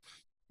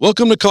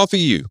Welcome to Coffee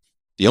U,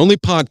 the only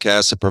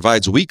podcast that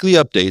provides weekly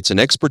updates and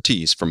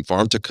expertise from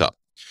farm to cup.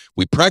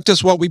 We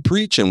practice what we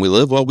preach and we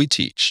live what we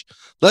teach.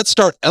 Let's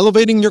start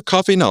elevating your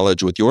coffee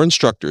knowledge with your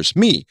instructors,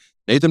 me,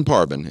 Nathan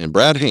Parvin, and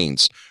Brad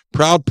Haynes,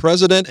 proud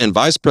president and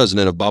vice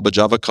president of Baba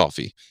Java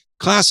Coffee.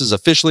 Class is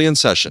officially in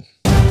session.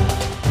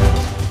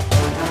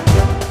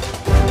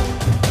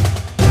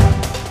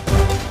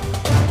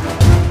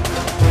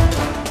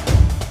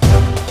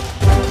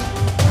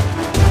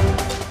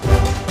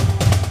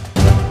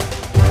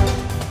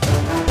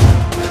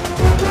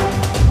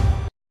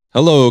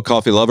 Hello,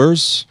 coffee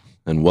lovers,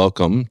 and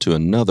welcome to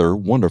another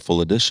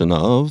wonderful edition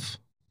of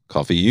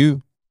Coffee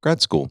U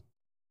Grad School.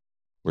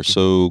 We're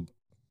so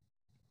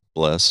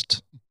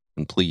blessed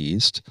and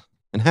pleased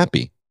and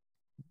happy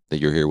that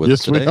you're here with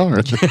us today. Yes, we are.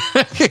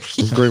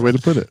 That's a great way to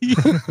put it.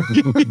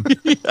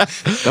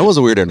 That was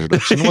a weird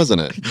introduction,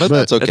 wasn't it? But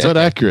that's okay. It's not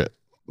accurate.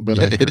 But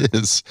It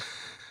is.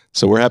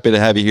 So we're happy to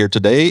have you here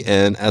today.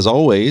 And as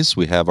always,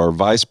 we have our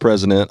Vice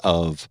President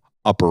of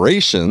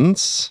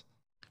Operations,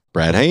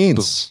 Brad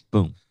Haynes.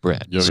 Boom.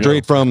 Brad.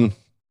 Straight from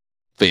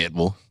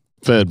Fayetteville,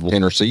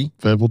 Tennessee.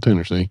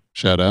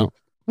 Shout out.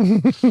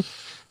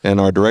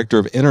 And our Director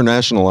of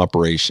International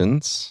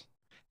Operations,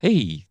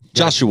 Hey.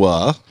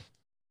 Joshua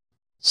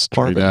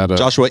Parvin.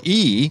 Joshua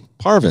E.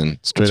 Parvin.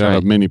 Straight out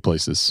of many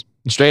places.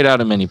 Straight out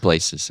of many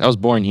places. I was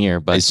born here,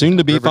 but A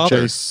soon-to-be River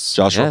father, Chase.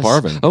 Joshua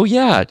Parvin. Oh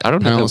yeah, I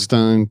don't know.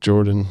 Palestine,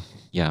 Jordan,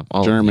 Yeah,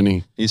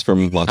 Germany. He's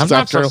from lots I'm of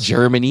not from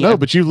Germany. No,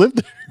 but you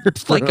lived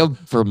there.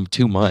 from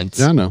 2 months.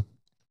 Yeah, I know.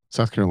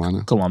 South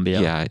Carolina.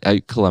 Columbia. Yeah,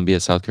 Columbia,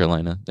 South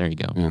Carolina. There you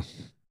go. Yeah.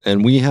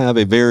 And we have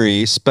a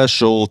very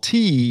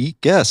specialty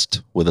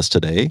guest with us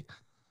today.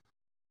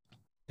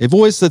 A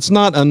voice that's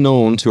not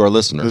unknown to our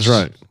listeners. That's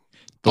right.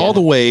 All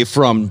the way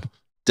from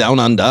down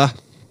under.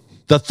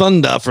 The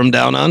thunder from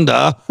down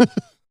under.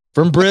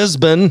 From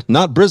Brisbane.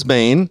 Not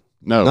Brisbane.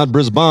 No. Not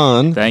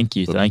Brisbane. Thank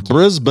you.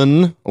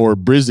 Brisbane. Or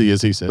Brizzy,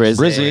 as he says.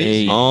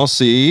 Brizzy.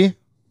 Aussie.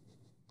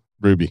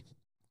 Ruby.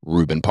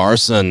 Ruben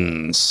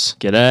Parsons.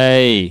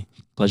 G'day.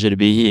 Pleasure to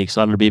be here.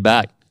 Excited to be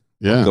back.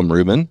 Yeah. Welcome,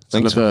 Ruben.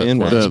 Thanks for being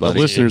with us, The buddy.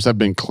 listeners have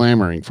been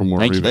clamoring for more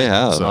Thank you. Ruby. They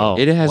have. So,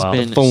 It has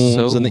been Phones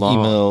so and the long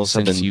emails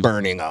have since been you.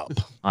 burning up.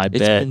 I It's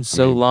bet. been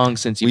so long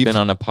since you've we've- been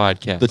on a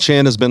podcast. The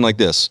chant has been like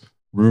this.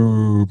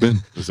 Ruben.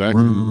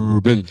 exactly.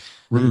 Ruben.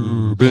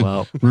 Ruben.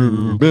 Well,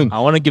 Ruben. I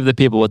want to give the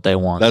people what they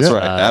want. That's Yeah.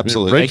 right.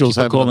 Absolutely. Rachel's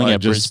Thank you for having calling to, it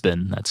just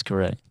Brisbane. That's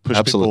correct. push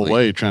Absolutely. people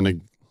away trying to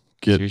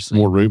get Seriously.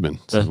 more Ruben.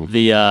 The, So.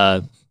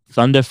 the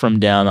Thunder from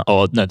down.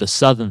 Oh no, the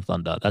Southern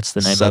Thunder. That's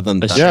the name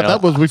Southern of Thunder. Yeah,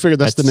 we figured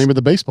that's the That's- name of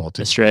the baseball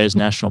team. Australia's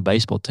national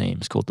baseball team.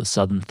 It's called the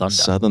Southern Thunder.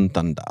 Southern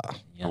Thunder.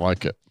 Yeah. I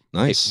like it.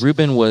 Nice.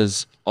 Ruben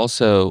was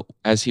also,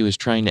 as he was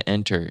trying to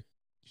enter,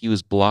 he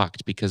was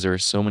blocked because there were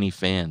so many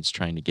fans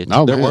trying to get to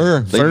Oh, There man.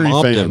 were. They Furry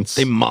mobbed him. fans.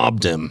 They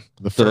mobbed him.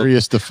 The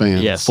furriest of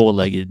fans. Yeah,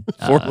 four-legged.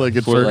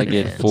 Four-legged furry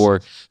four-legged,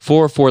 fans.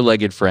 four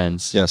four-legged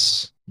friends.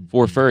 Yes.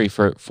 Four furry,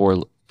 four.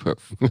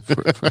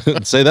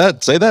 Say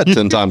that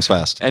 10 times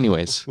fast.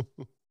 Anyways,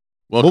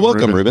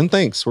 Welcome, Ruben.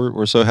 Thanks.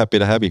 We're so happy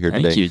to have you here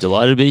Thank today. you.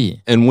 Delighted to be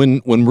here. And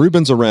when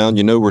Ruben's around,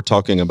 we're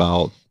talking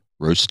about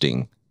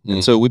roasting.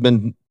 And so we've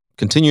been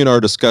continuing our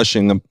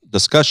discussion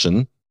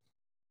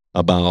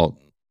about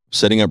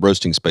setting up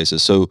roasting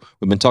spaces. So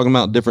we've been talking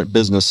about different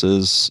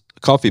businesses,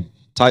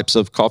 types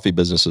of coffee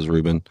businesses,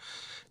 Ruben.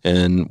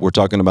 And we're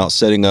talking about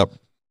setting up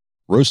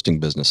roasting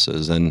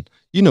businesses. And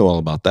you know all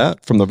about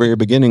that. From the very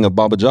beginning of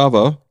Baba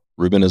Java,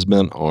 Ruben has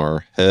been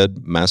our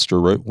head master.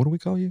 What do we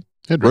call you?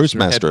 Head Roast roaster.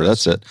 master. Head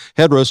That's it.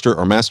 Head roaster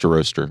or master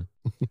roaster.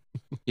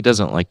 he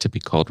doesn't like to be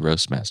called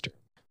roast master.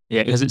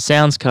 Yeah, because it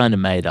sounds kind of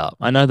made up.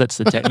 I know that's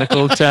the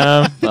technical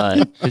term,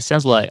 but it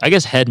sounds like, I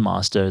guess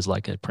headmaster is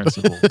like a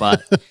principal,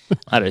 but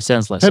I don't know, it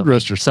sounds like Head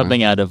roaster's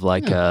something out of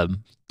like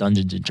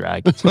Dungeons and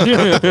Dragons.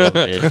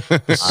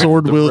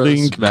 Sword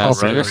wielding roast coffee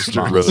master.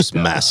 roaster. Roast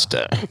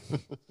master.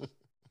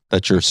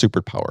 That's your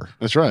superpower.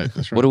 That's right.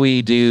 That's right. What do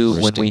we do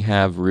when Roasting. we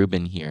have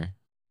Ruben here?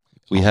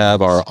 We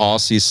have our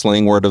Aussie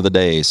slang word of the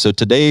day. So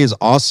today's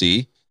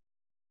Aussie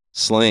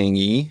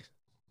slangy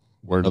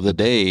Word of the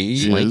day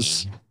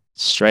is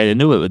Straight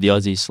into it with the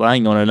Aussie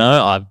slang. You want to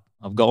know?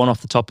 I've got one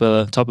off the top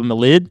of my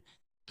lid.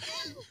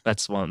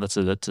 That's one. That's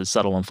a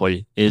subtle one for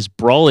you. Is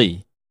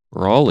brolly.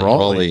 Raleigh.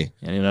 Raleigh.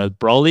 And you know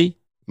brolly.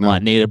 No.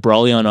 Might need a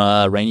brolly on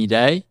a rainy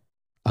day.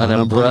 An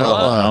An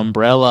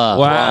umbrella.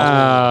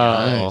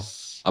 Wow.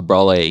 Nice. A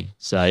Raleigh.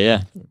 So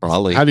yeah,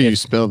 Raleigh. How do you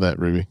spell that,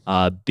 Ruby?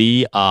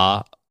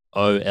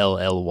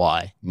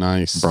 BROLLY.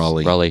 Nice.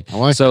 Raleigh. Raleigh. I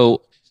like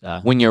So So,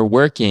 when you're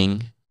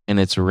working and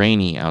it's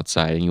rainy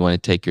outside and you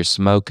want to take your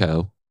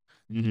smoko,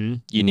 you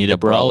need a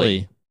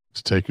brolly.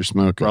 to take your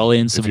smoke. Brolly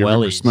and some if you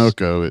remember wellies.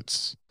 smoko,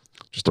 it's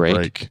just Break. a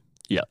break.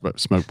 Yeah. But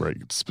smoke break.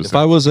 It's If specific.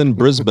 I was in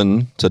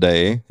Brisbane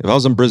today, if I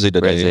was in Brizzy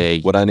today,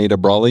 Brizzy. would I need a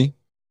Brawley?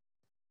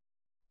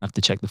 I have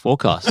to check the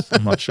forecast.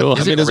 I'm not sure.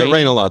 I mean, does it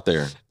rain a lot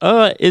there?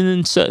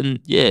 In certain,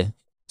 yeah.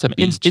 it's a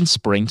beach. In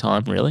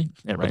springtime, really,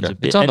 it rains Okay. a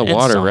bit. It's on the And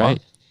water, summer. right?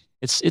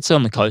 It's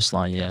on the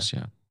coastline, yeah. Yes,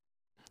 yeah.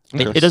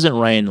 It doesn't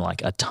rain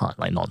like a ton,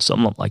 like non-stop,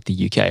 not like the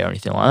UK or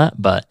anything like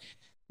that. But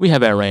We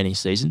have our rainy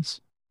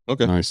seasons.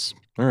 Okay. Nice.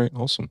 All right.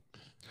 Awesome.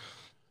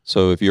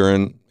 So if you're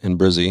in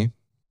Brizzy,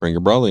 bring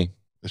your brolly.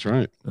 That's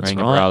right. That's Rain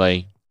right.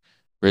 Raleigh.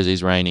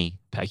 Brizzy's rainy.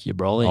 Pack your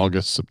brolly.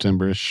 August,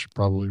 September-ish,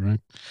 probably, right?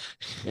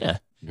 Yeah.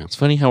 It's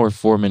funny how we're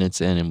 4 minutes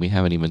in and we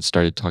haven't even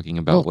started talking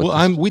about what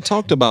Well, we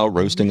talked about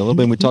roasting a little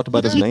bit. And we talked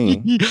about his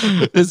name.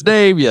 his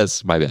name.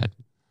 Yes, my bad.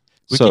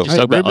 We So could just Hey,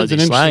 talk about Ruben's an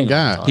Aussie slang interesting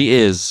all the guy. time. He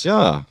is.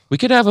 yeah, We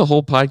could have a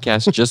whole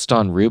podcast just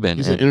on Ruben.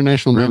 He's an and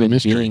international man of Ruben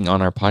mystery. being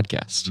on our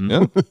podcast.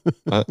 Mhm.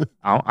 yeah.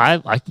 I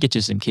can get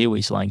you some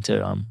Kiwi slang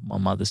too. My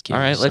mother's Kiwi.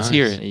 All right, let's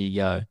hear it. There you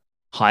go.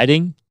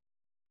 Hiding.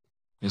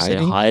 You say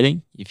Hiding?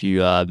 hiding. If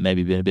you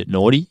maybe been a bit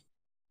naughty,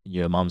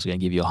 your mom's going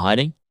to give you a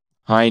hiding.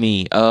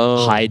 Heine.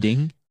 Oh.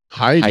 Hiding.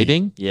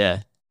 Hiding?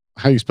 Yeah.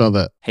 How you spell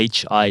that?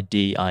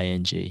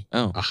 HIDING.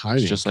 Oh. A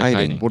hiding. It's just like Hiding.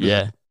 hiding. What is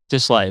Yeah.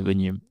 Just like when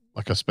you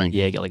like a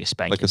spanking? get like a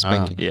spanking. Like a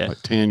spanking. Yeah.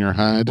 Like tan your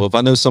hide? Well, if I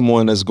know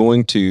someone is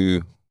going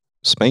to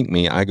spank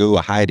me, I go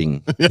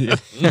hiding.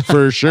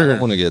 For I sure.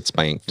 don't want to get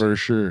spanked. For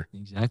sure.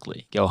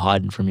 Exactly. Go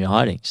hiding from your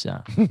hiding.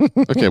 So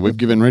Okay, we've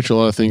given Rachel a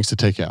lot of things to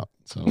take out.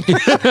 So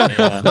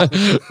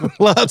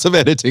Lots of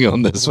editing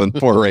on this one.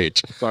 Poor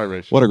Rach. sorry,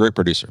 Rachel. What a great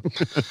producer.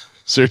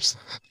 Seriously.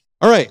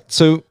 All right,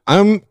 so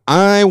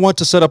I want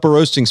to set up a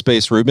roasting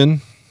space,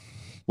 Ruben.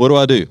 What do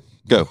I do?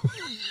 Go.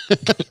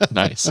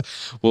 Nice.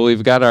 Well,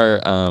 we've got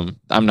our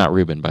I'm not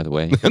Ruben, by the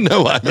way.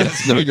 No,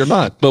 you're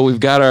not. But we've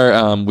got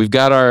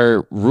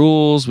our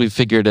rules. We've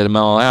figured them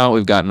all out.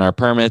 We've gotten our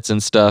permits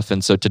and stuff.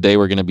 And so today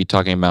we're going to be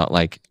talking about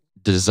like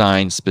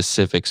design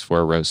specifics for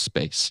a roast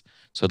space.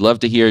 So I'd love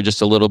to hear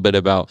just a little bit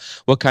about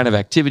what kind of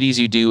activities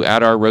you do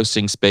at our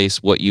roasting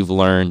space, what you've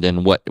learned,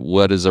 and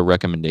what is a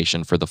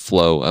recommendation for the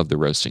flow of the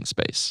roasting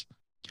space.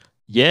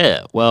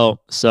 yeah.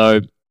 Well, so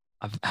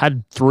I've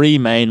had 3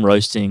 main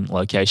roasting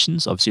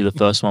locations. Obviously, the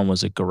first one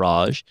was a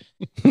garage,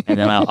 and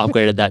then I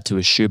upgraded that to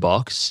a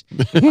shoebox.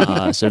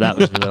 So that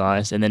was really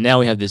nice. And then now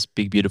we have this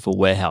big, beautiful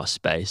warehouse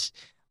space.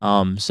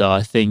 So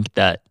I think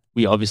that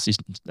we obviously,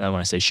 when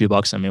I say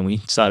shoebox, I mean we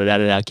started out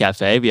at our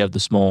cafe. We have the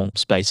small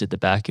space at the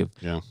back of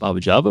Yeah. Baba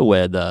Java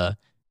where the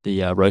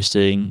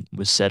roasting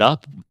was set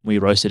up. We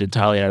roasted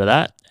entirely out of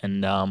that,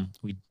 and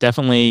we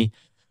definitely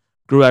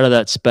grew out of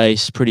that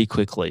space pretty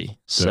quickly.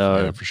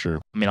 So Yeah, for sure.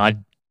 I mean, I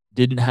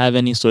didn't have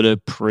any sort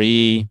of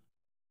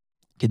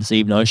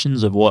preconceived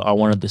notions of what I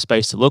wanted the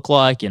space to look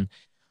like. And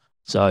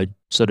so I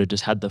sort of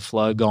just had the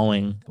flow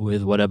going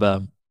with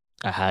whatever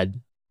I had,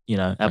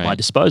 at my Right.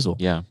 disposal.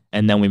 Yeah.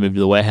 And then we moved to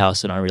the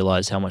warehouse and I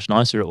realized how much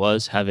nicer it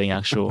was having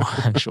actual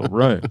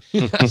room.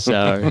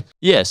 So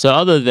yeah, so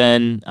other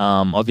than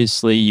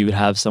obviously you would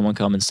have someone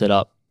come and set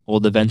up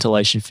all the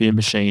ventilation for your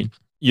machine.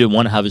 You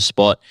want to have a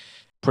spot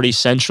pretty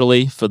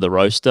centrally for the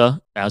roaster.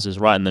 Ours is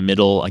right in the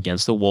middle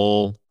against the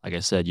wall. Like I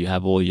said, you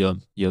have all your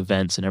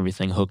vents and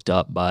everything hooked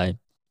up by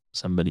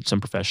some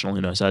professional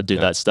who knows how to do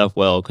that stuff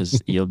well, because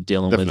you're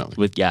dealing Definitely.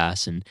 with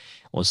gas and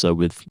also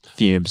with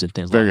fumes and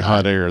things Very like that.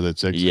 hot air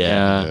that's exiting.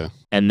 Yeah.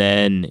 And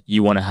then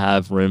you want to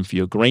have room for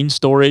your green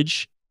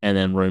storage and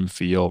then room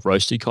for your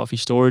roasted coffee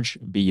storage,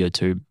 be your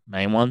 2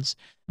 main ones.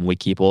 And we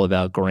keep all of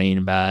our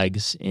green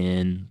bags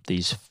in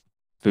these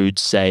food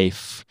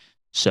safe,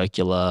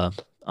 circular,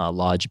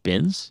 large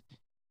bins.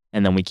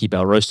 And then we keep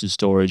our roasted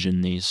storage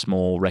in these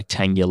small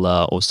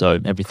rectangular, also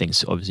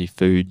everything's obviously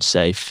food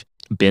safe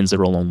bins that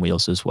are all on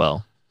wheels as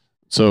well.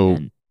 So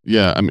And-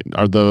 yeah, I mean,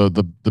 are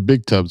the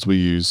big tubs we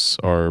use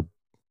are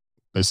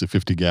basically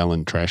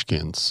 50-gallon trash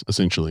cans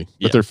essentially,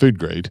 but Yeah. they're food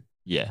grade,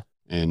 Yeah.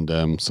 and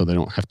so they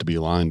don't have to be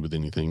aligned with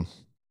anything.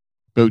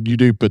 But you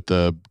do put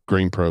the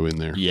Green Pro in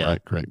there, Yeah.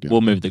 right? Correct. Yeah.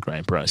 We'll move the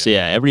grain pro. So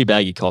yeah, every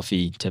bag of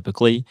coffee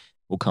typically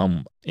will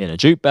come in a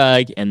jute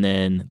bag, and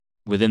then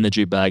within the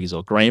jute bag is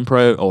a grain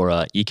pro or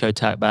a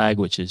EcoTac bag,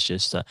 which is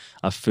just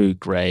a food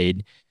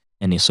grade,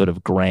 any sort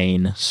of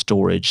grain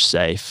storage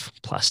safe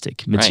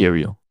plastic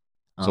material.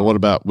 So what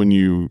about when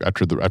you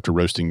after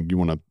roasting, you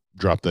want to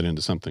drop that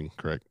into something,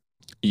 correct?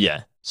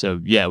 Yeah. So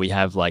yeah, we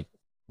have like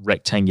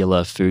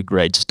rectangular food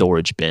grade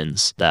storage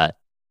bins that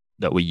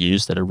we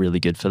use that are really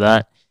good for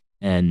that.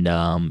 And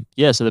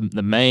so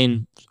the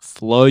main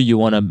flow you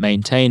want to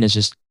maintain is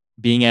just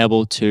being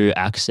able to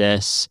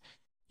access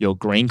your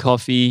green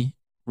coffee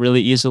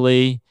really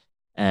easily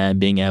and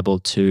being able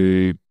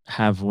to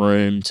have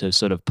room to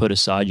sort of put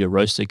aside your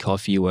roasted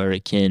coffee where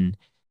it can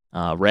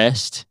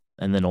rest,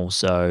 and then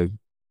also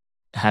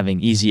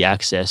having easy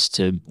access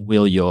to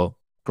wheel your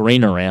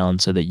green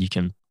around so that you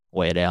can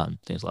weigh it out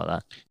and things like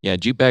that. Yeah,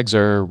 jute bags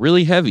are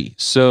really heavy.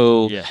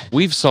 So Yeah.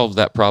 we've solved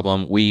that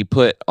problem. We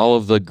put all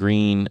of the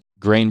Grain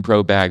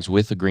Pro bags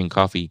with the green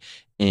coffee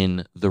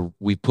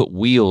we put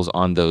wheels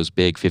on those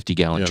big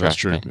 50-gallon Yeah, that's trash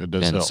true. bin- It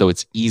does bins, help. so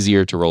it's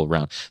easier to roll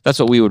around. That's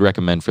what we would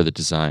recommend for the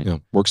design. Yeah,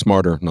 work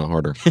smarter, not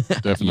harder.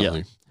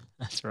 Definitely.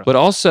 That's right. But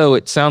also,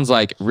 it sounds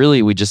like really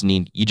you just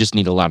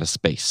need a lot of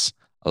space,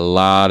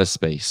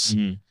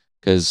 Mhm.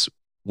 because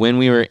when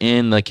we were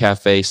in the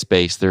cafe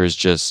space, there was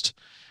just,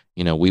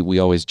 we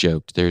always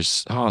joked,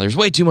 there's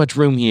way too much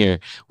room here.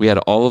 We had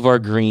all of our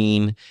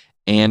green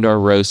and our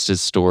roasted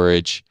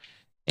storage,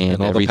 and all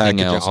the everything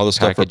packaging, else, all the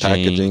stuff for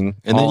packaging.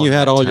 And then all you in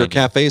had that all your tiny-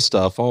 cafe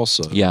stuff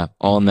also. Yeah,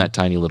 all in Mhm. that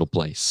tiny little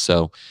place.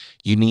 So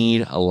you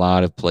need a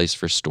lot of place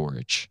for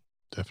storage.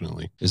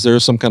 Definitely. Is there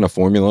some kind of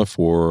formula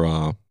for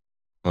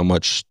how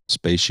much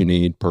space you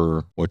need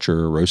per what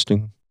you're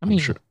roasting? I mean,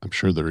 I'm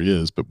sure there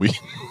is, but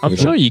I'm We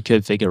sure don't- you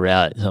could figure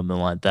out something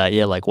like that.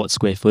 Yeah, like what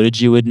square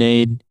footage you would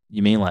need.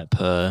 You mean like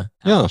per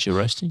how Yeah. much you're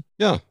roasting?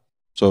 Yeah.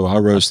 So I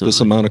roast this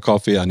Absolutely. amount of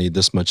coffee. I need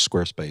this much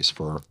square space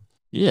for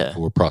Yeah.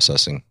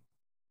 processing.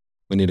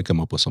 We need to come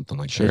up with something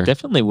like Sure. There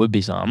definitely would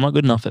be some. I'm not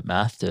good enough at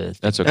math to.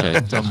 That's think okay.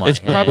 off the top of my It's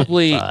head,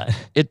 probably- but-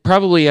 it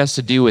probably has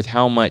to do with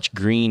how much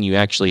green you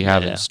actually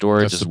have Yeah. in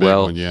storage that's as the big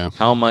well. one. Yeah.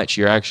 How much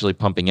you're actually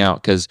pumping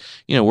out, because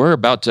we're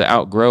about to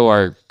outgrow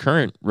our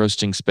current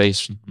roasting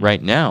space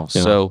right now.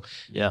 Yeah. So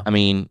yeah. I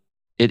mean,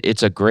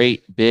 it's a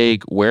great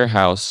big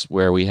warehouse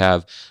where we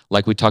have,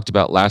 like we talked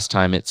about last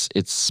time, it's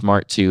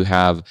smart to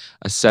have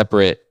a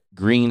separate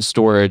green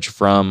storage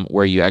from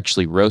where you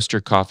actually roast your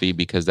coffee,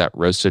 because that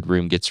roasted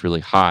room gets really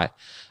hot.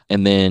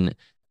 And then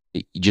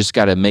you just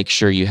got to make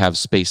sure you have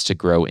space to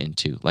grow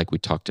into, like we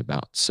talked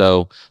about.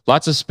 So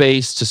lots of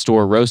space to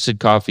store roasted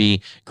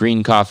coffee,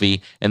 green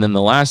coffee. And then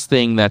the last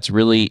thing that's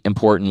really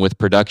important with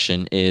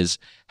production is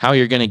how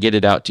you're going to get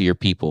it out to your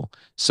people.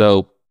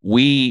 So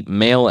we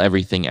mail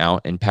everything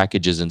out in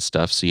packages and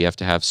stuff. So you have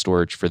to have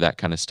storage for that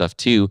kind of stuff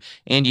too.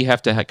 And you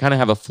have to kind of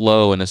have a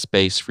flow and a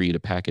space for you to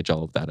package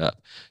all of that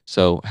up.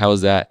 So how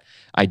is that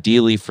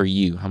ideally for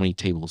you? How many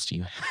tables do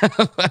you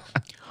have?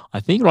 I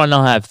think right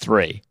now I have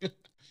 3.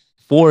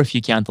 4 if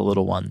you count the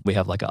little one. We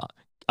have like a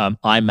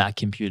iMac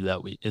computer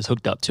that is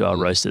hooked up to our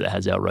roaster that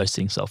has our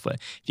roasting software.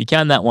 If you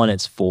count that one,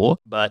 it's 4.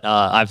 But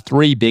I have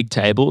 3 big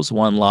tables,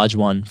 one large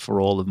one for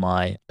all of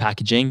my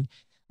packaging,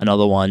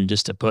 another one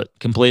just to put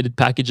completed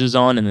packages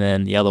on, and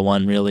then the other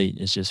one really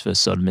is just for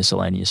sort of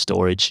miscellaneous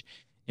storage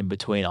in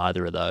between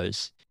either of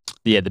those.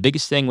 Yeah, the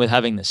biggest thing with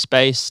having the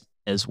space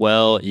as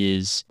well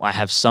is I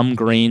have some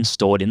green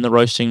stored in the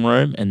roasting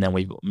room, and then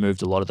we've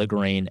moved a lot of the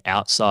green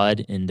outside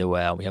into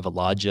we have a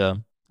larger,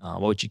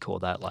 what would you call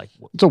that? Like,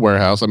 It's a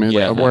warehouse. I mean,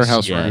 Yeah, a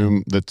warehouse yeah.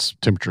 room that's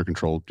temperature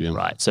controlled. Yeah.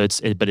 right. So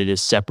but it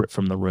is separate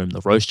from the room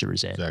the roaster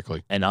is in.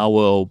 Exactly. And I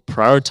will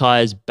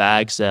prioritize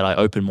bags that I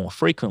open more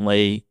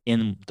frequently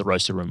in the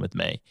roaster room with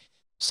me.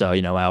 So,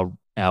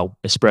 our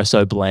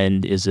espresso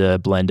blend is a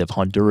blend of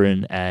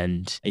Honduran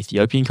and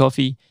Ethiopian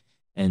coffee.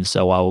 And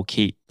so I will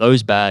keep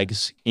those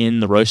bags in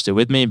the roaster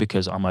with me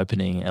because I'm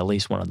opening at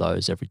least one of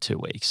those every 2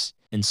 weeks.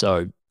 And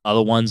so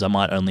other ones I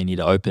might only need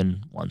to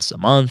open once a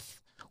month,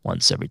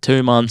 once every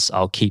 2 months.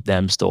 I'll keep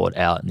them stored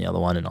out in the other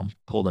one, and I'll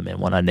pull them in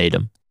when I need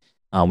them,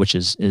 which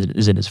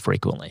isn't as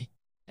frequently.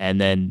 And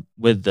then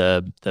with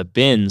the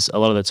bins, a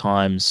lot of the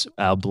times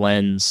our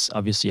blends,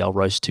 obviously I'll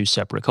roast 2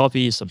 separate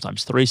coffees,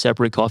 sometimes 3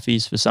 separate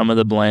coffees for some of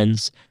the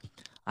blends.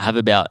 I have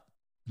about,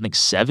 I think,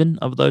 7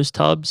 of those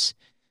tubs.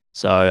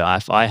 So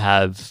if I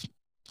have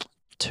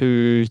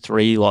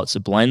 2-3 lots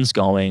of blends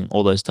going,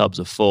 all those tubs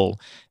are full.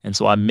 And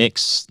so I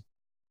mix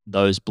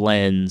those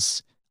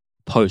blends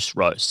post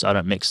roast. I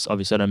don't mix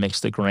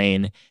the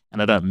green,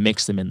 and I don't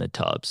mix them in the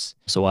tubs.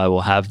 So I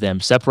will have them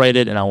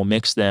separated, and I will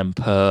mix them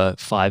per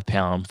 5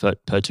 pound,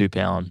 per 2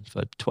 pound,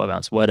 for 12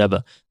 ounce,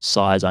 whatever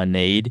size I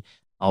need.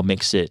 I'll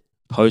mix it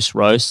post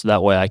roast. So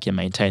that way I can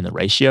maintain the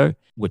ratio,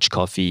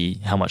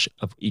 how much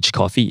of each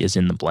coffee is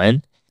in the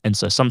blend. And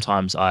so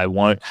sometimes I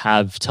won't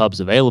have tubs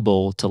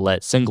available to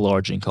let single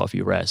origin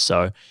coffee rest.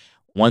 So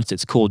once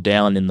it's cooled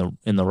down in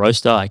the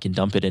roaster, I can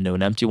dump it into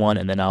an empty one,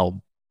 and then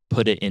I'll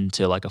put it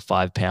into like a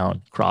 5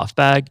 pound craft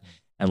bag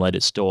and let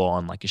it store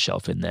on like a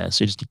shelf in there.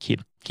 So just to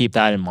keep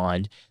that in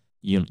mind,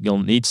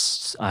 you'll need.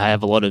 I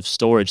have a lot of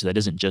storage that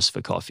isn't just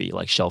for coffee,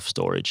 like shelf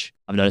storage.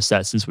 I've noticed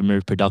that since we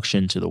moved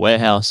production to the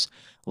warehouse,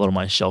 a lot of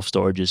my shelf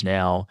storage is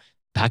now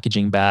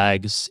packaging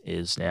bags,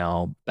 is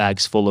now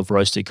bags full of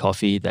roasted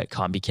coffee that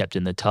can't be kept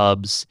in the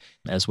tubs,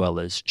 as well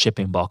as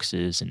shipping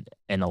boxes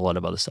and a lot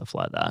of other stuff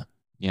like that.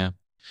 Yeah.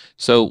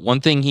 So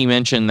one thing he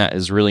mentioned that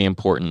is really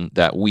important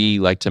that we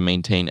like to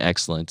maintain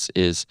excellence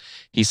is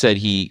he said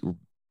he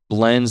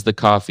blends the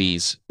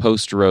coffees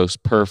post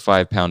roast per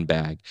 5 pound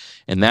bag.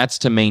 And that's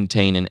to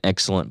maintain an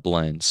excellent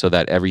blend so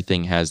that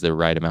everything has the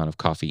right amount of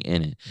coffee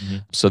in it. Mm-hmm.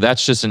 So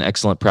that's just an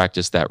excellent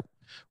practice that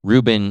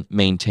Ruben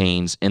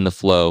maintains in the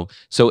flow.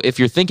 So if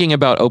you're thinking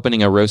about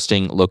opening a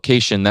roasting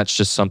location, that's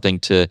just something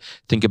to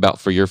think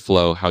about for your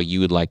flow, how you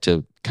would like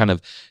to kind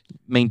of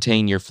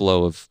maintain your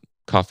flow of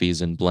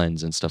coffees and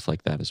blends and stuff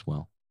like that as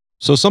well.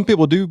 So some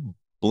people do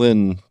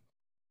blend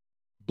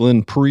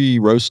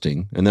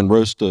pre-roasting and then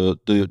roast. Do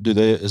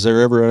they? Is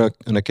there ever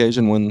an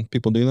occasion when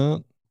people do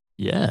that?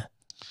 Yeah.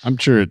 I'm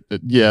sure.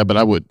 Yeah, but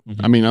I would.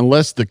 Mhm. I mean,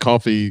 unless the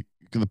coffee.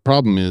 The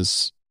problem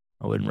is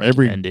I wouldn't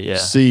every recommend it. Yeah.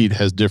 seed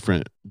has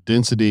different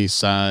density,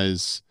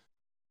 size.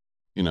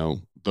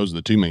 Those are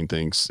the 2 main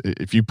things.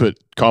 If you put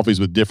coffees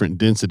with different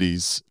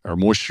densities or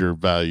moisture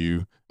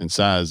value and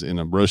size in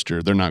a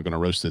roaster, they're not going to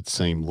roast at the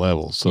same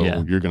level. So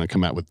Yeah. you're going to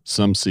come out with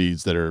some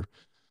seeds that are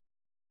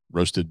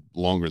roasted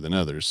longer than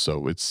others.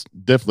 So it's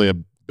definitely a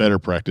better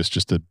practice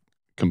just to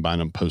combine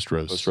them post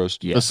roast. Post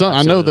roast. Yeah,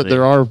 I know that absolutely.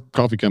 there are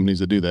coffee companies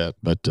that do that,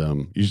 but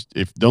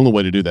if the only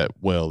way to do that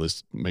well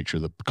is make sure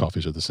the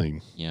coffees are the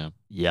same. Yeah.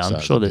 Yeah, I'm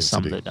size sure and there's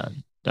some density. that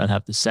don't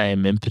have the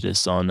same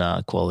impetus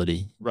on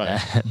quality.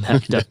 Right.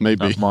 That Maybe.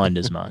 don't mind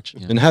as much.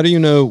 Yeah. And how do you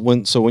know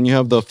when you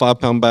have the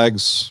 5-pound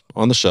bags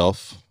on the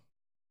shelf,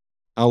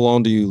 how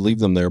long do you leave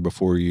them there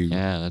before you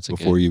Yeah, that's a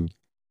before good.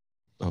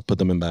 you put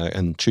them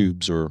in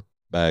tubes or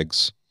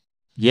bags?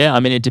 Yeah, I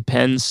mean, it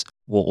depends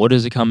what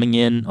orders are coming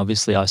in.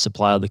 Obviously, I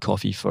supply the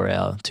coffee for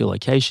our 2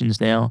 locations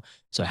now.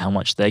 So how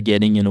much they're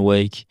getting in a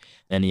week,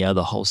 any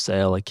other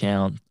wholesale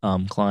account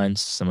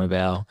clients, some of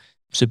our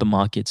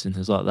supermarkets and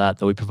things like that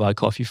we provide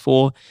coffee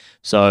for.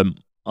 So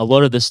a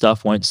lot of the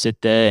stuff won't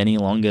sit there any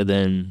longer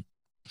than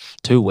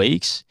 2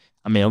 weeks.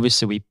 I mean,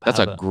 obviously we That's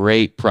have a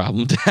great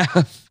problem to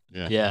have.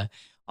 yeah.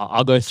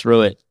 I'll go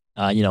through it.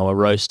 A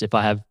roast. If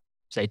I have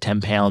say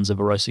 10 pounds of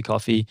a roasted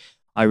coffee,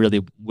 I really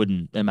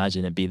wouldn't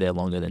imagine it be there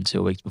longer than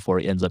 2 weeks before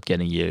it ends up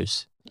getting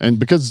used. And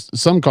because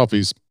some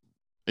coffees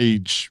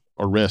age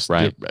or rest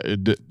Right.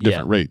 at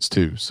different rates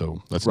too,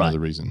 so that's Right. another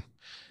reason.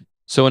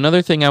 So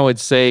another thing I would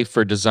say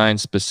for design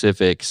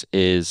specifics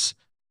is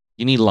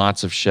you need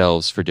lots of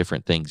shelves for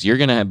different things. You're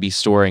going to be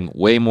storing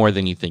way more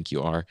than you think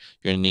you are.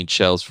 You're going to need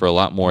shelves for a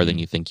lot more than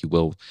you think you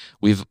will.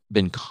 We've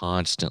been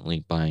constantly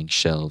buying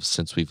shelves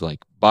since we've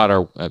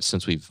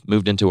since we've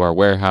moved into our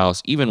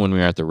warehouse. Even when we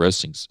were at the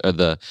roastings or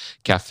the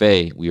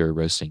cafe we were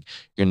roasting,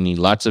 you're going to need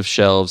lots of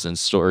shelves and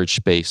storage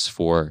space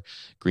for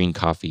green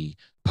coffee,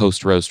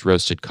 post roast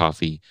roasted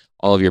coffee,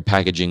 all of your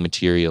packaging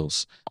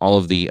materials, all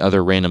of the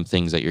other random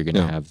things that you're going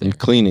to have there. And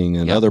cleaning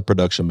and Yep. other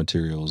production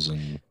materials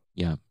and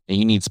Yeah. And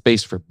you need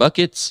space for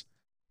buckets.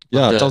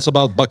 yeah. The- Tell us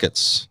about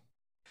buckets.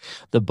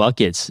 The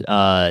buckets,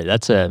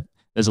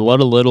 there's a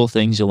lot of little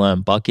things you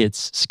learn.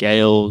 Buckets,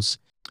 scales,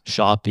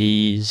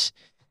 Sharpies,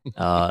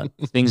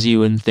 things you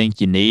wouldn't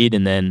think you need.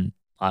 And then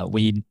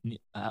we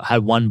had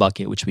one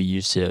bucket which we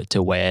used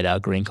to weigh out our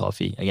green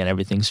coffee. Again,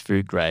 everything's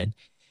food grade.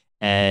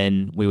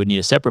 And we would need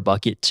a separate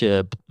bucket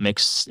to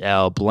mix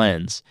our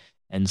blends.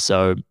 And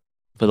so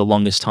for the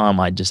longest time,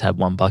 I just had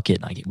one bucket.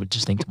 And I would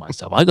just think to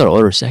myself, I got to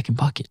order a second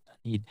bucket.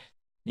 I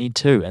need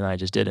 2. And I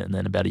just did it. And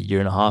then about 1.5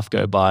 years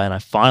go by and I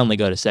finally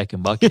got a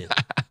second bucket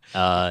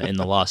in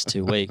the last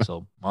 2 weeks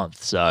or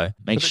month. So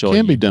make But sure it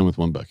can be done with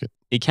one bucket.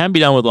 it can be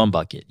done with one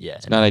bucket. Yeah.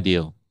 It's not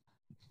ideal.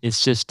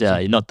 It's just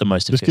not the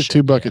most Just efficient. get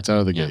 2 buckets out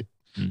of the Yeah. gate.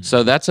 Mhm.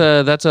 So that's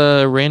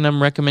a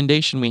random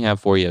recommendation we have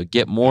for you.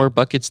 Get more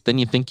buckets than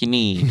you think you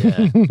need. Yeah.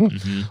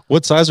 Mhm.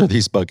 What size are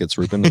these buckets,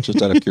 Ruben? Just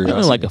out of Only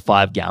curiosity. like a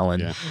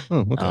 5-gallon. Yeah. Oh,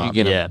 okay. You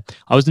get 'em. Yeah.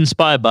 I was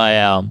inspired by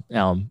our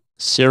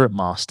syrup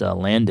master,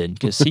 Landon,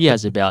 because he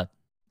has about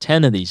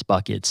 10 of these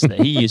buckets that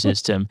he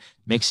uses to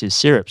mix his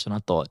syrups. And I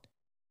thought,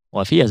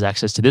 well, if he has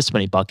access to this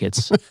many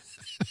buckets,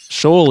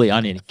 surely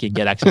I can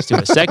get access to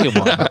a second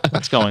one.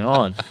 What's going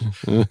on?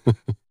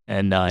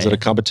 And Is it a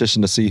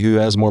competition to see who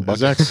has more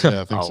buckets? Exactly.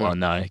 Yeah, I think oh, so. well,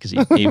 no, because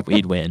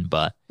he'd win,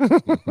 but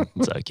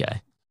it's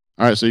okay.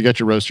 All right, so you got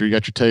your roaster, you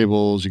got your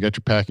tables, you got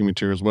your packing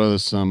materials. What are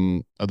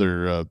some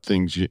other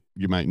things you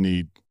might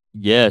need?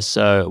 Yeah,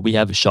 so we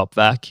have a shop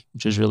vac,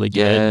 which is really good.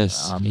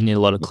 Yes. You need a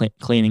lot of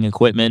cleaning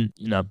equipment,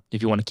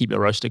 if you want to keep your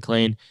roaster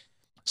clean,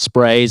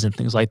 sprays and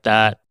things like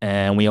that.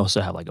 And we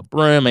also have like a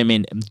broom. I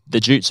mean, the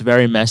jute's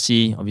very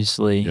messy,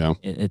 obviously. Yeah.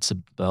 It's a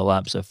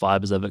burlap, so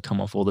fibers of it come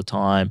off all the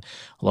time.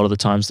 A lot of the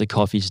times the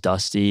coffee's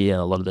dusty and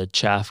a lot of the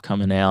chaff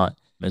coming out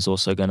is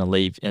also going to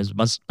leave. As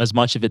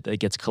much of it that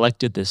gets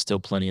collected, there's still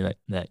plenty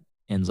that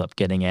ends up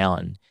getting out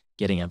and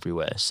getting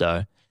everywhere.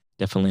 So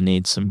definitely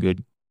need some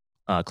good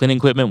cleaning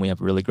equipment. We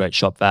have a really great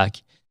shop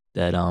vac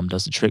that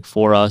does the trick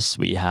for us.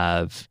 We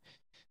have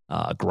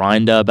a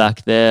grinder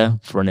back there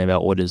for any of our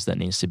orders that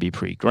needs to be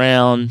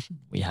pre-ground.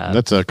 We have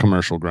That's a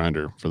commercial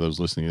grinder for those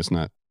listening. It's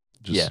not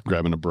just Yeah.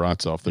 grabbing a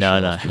Baratz off the No,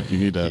 shelf. no. You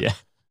need a yeah,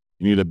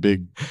 you need a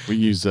big. We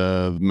use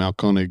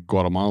Malcone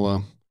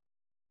Guatemala.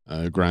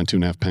 Grind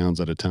 2.5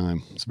 pounds at a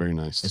time. It's very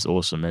nice. it's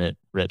awesome and it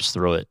rips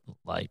through it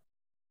like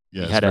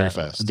yeah, we it's had very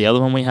fast. The other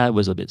one we had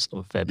was a fair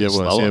Yeah, bit it was.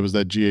 slower. Yeah, it was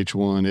that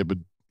GH1.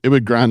 It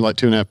would grind like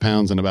 2.5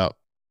 pounds in about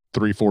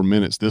 3-4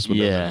 minutes. This one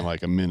does it Yeah. in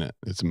like a minute.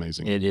 It's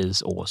amazing. It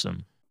is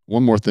awesome.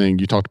 One more thing,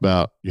 you talked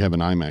about you have an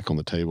iMac on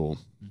the table.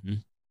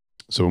 Mhm.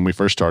 So when we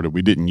first started,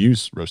 we didn't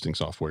use roasting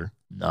software,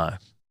 No,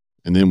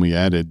 and then we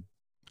added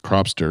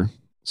Cropster.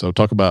 So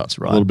talk about That's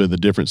right. a little bit of the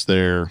difference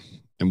there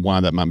and why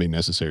that might be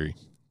necessary.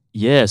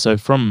 yeah. So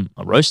from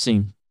a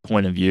roasting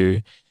point of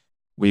view,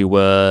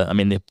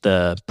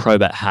 the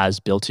Probat has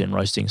built-in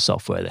roasting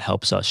software that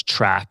helps us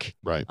track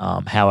Right.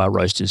 how our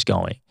roast is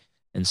going.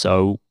 And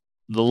so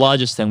the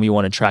largest thing we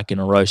want to track in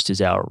a roast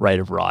is our rate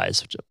of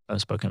rise, which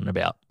I've spoken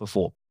about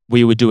before.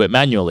 We would do it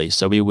manually.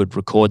 So we would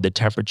record the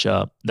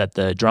temperature that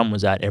the drum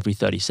was at every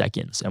 30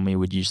 seconds. And we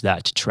would use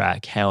that to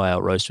track how our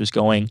roast was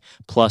going.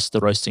 Plus the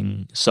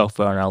roasting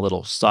software on our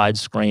little side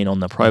screen on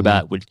the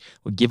Probat would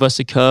give us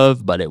a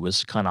curve, but it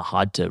was kind of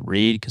hard to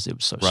read because it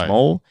was so Right.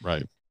 small.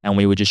 Right. And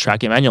we would just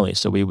track it manually.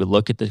 So we would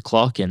look at the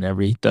clock and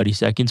every 30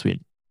 seconds we'd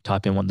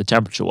type in what the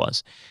temperature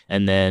was.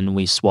 And then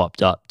we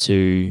swapped up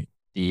to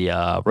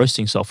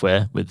roasting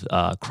software with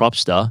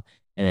Cropster,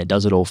 and it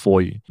does it all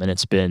for you. And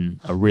it's been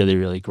a really,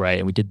 really great.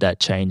 And we did that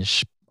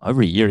change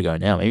over a year ago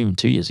now, maybe even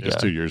 2 years ago.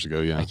 It's 2 years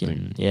ago, yeah.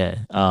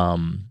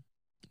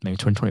 Maybe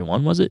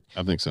 2021 was it?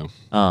 I think so.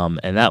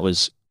 And that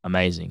was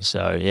amazing.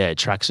 So yeah, it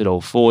tracks it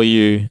all for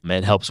you.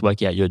 It helps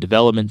work out your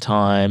development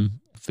time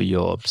for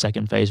your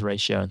second phase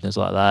ratio and things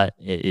like that.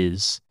 It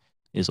is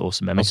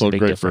awesome. It makes Also a big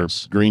great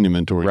difference. for green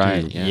inventory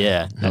Right, too.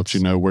 Yeah. Helps you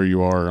know where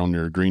you are on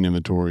your green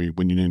inventory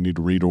when you need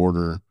to read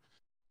order.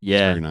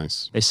 Yeah. Very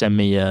nice. They send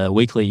me a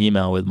weekly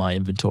email with my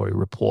inventory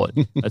report.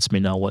 Lets me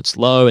know what's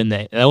low, and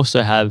they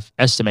also have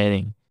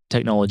estimating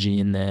technology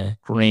in their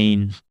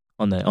green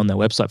on their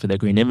website for their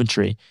green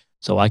inventory,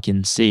 so I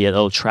can see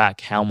it'll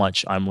track how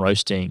much I'm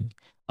roasting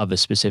of a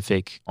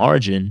specific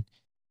origin,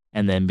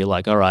 and then be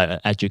like, all right,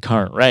 at your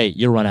current rate,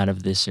 you'll run out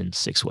of this in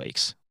 6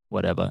 weeks,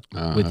 whatever,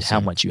 with how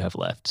much you have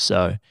left.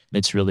 So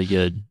it's really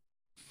good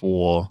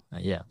for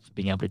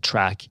being able to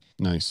track.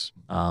 Nice.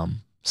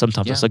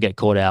 Sometimes I still get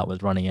caught out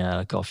with running out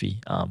of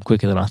coffee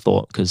quicker than I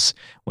thought, because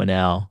when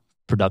our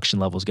production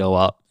levels go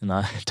up and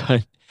I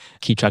don't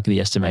keep track of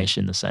the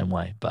estimation the same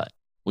way. But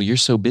Well, you're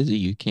so busy,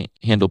 you can't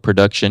handle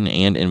production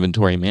and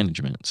inventory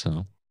management.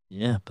 So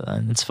yeah, but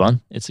it's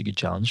fun. It's a good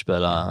challenge,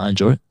 but I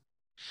enjoy it.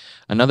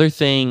 another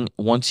thing,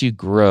 once you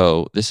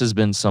grow, this has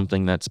been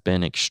something that's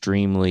been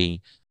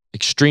extremely,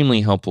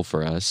 extremely helpful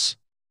for us,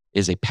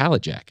 is a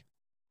pallet jack.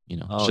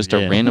 It's just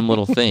a random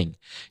little thing,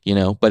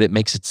 but it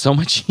makes it so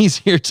much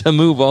easier to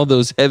move all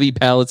those heavy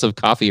pallets of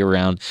coffee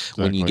around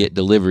when you get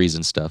deliveries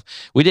and stuff.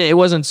 It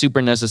wasn't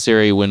super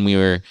necessary when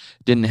we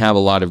didn't have a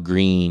lot of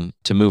green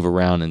to move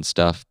around and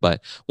stuff.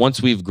 But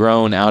once we've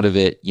grown out of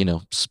it,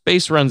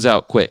 space runs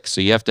out quick.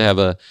 So you have to have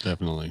an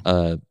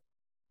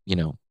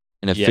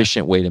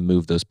efficient way to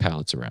move those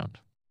pallets around.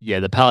 Yeah,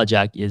 the pallet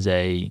jack is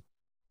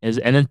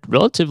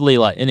relatively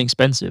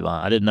inexpensive.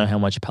 I didn't know how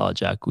much a pallet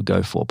jack would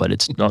go for, but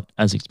it's not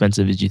as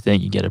expensive as you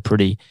think. You get a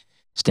pretty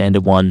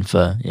standard one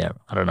for,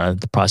 I don't know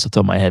the price off the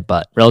top of my head,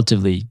 but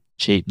relatively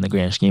cheap in the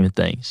grand scheme of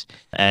things.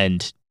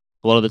 And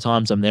a lot of the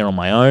times I'm there on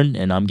my own,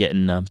 and I'm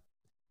getting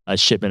a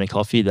shipment of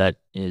coffee that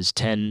is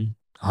 10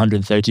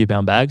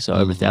 132-pound bags, so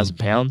over 1,000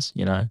 pounds,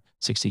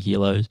 60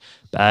 kilos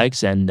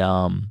bags, and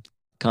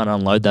can't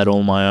unload that all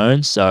on my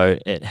own. So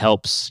it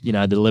helps,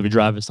 the delivery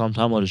driver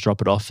sometimes I'll just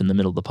drop it off in the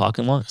middle of the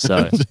parking lot.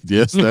 So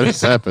yes, that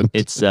has happened.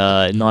 It's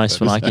nice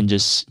when I can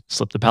just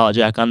slip the pallet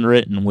jack under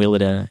it and wheel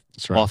it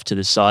off to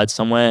the side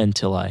somewhere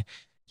until I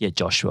get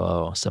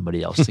Joshua or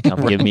somebody else to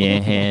come give me a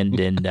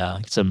hand, and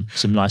some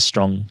nice,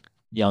 strong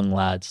young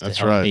lads to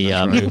help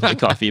me move the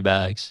coffee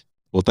bags.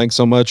 Well, thanks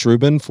so much,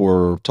 Ruben,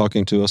 for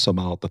talking to us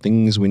about the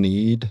things we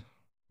need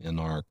in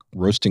our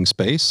roasting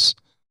space.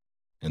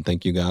 And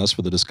thank you guys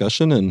for the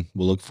discussion, and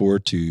we'll look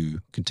forward to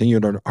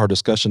continuing our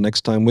discussion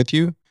next time with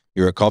you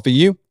here at Coffee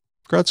U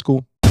Grad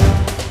School.